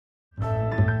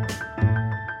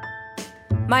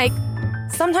Mike,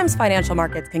 sometimes financial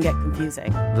markets can get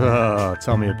confusing.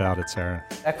 Tell me about it, Sarah.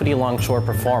 Equity long-short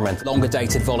performance.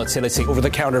 Longer-dated volatility.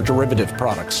 Over-the-counter derivative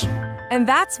products. And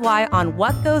that's why on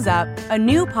What Goes Up, a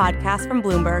new podcast from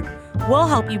Bloomberg, we'll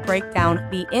help you break down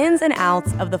the ins and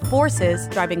outs of the forces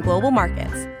driving global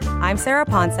markets. I'm Sarah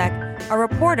Ponczek, a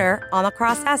reporter on the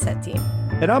cross-asset team.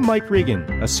 And I'm Mike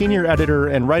Regan, a senior editor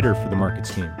and writer for the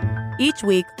markets team. Each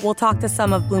week, we'll talk to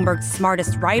some of Bloomberg's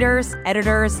smartest writers,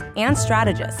 editors, and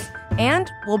strategists.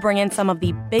 And we'll bring in some of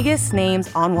the biggest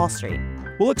names on Wall Street.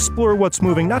 We'll explore what's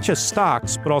moving not just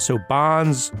stocks, but also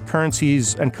bonds,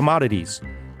 currencies, and commodities.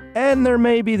 And there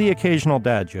may be the occasional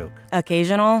dad joke.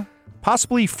 Occasional?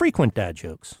 Possibly frequent dad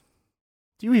jokes.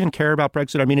 Do you even care about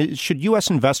Brexit? I mean, should U.S.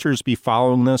 investors be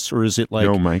following this, or is it like...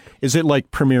 No, Mike. Is it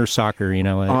like Premier Soccer, you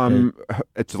know?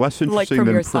 It's less interesting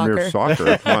than Premier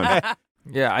Soccer. Come on.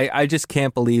 Yeah, I just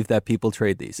can't believe that people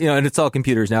trade these. You know, and it's all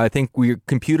computers now. I think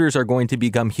computers are going to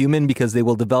become human because they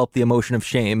will develop the emotion of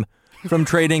shame from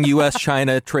trading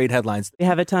U.S.-China trade headlines. We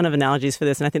have a ton of analogies for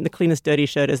this, and I think the cleanest dirty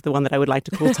shirt is the one that I would like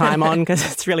to call time on because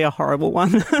it's really a horrible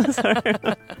one.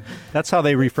 That's how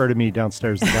they refer to me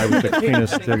downstairs, the guy with the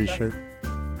cleanest dirty shirt.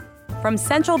 From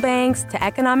central banks to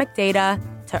economic data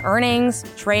to earnings,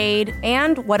 trade,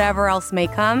 and whatever else may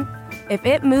come, if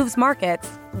it moves markets,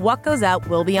 What Goes Up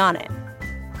will be on it.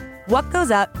 What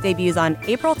Goes Up debuts on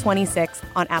April 26th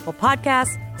on Apple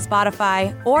Podcasts,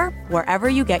 Spotify, or wherever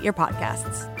you get your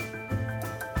podcasts.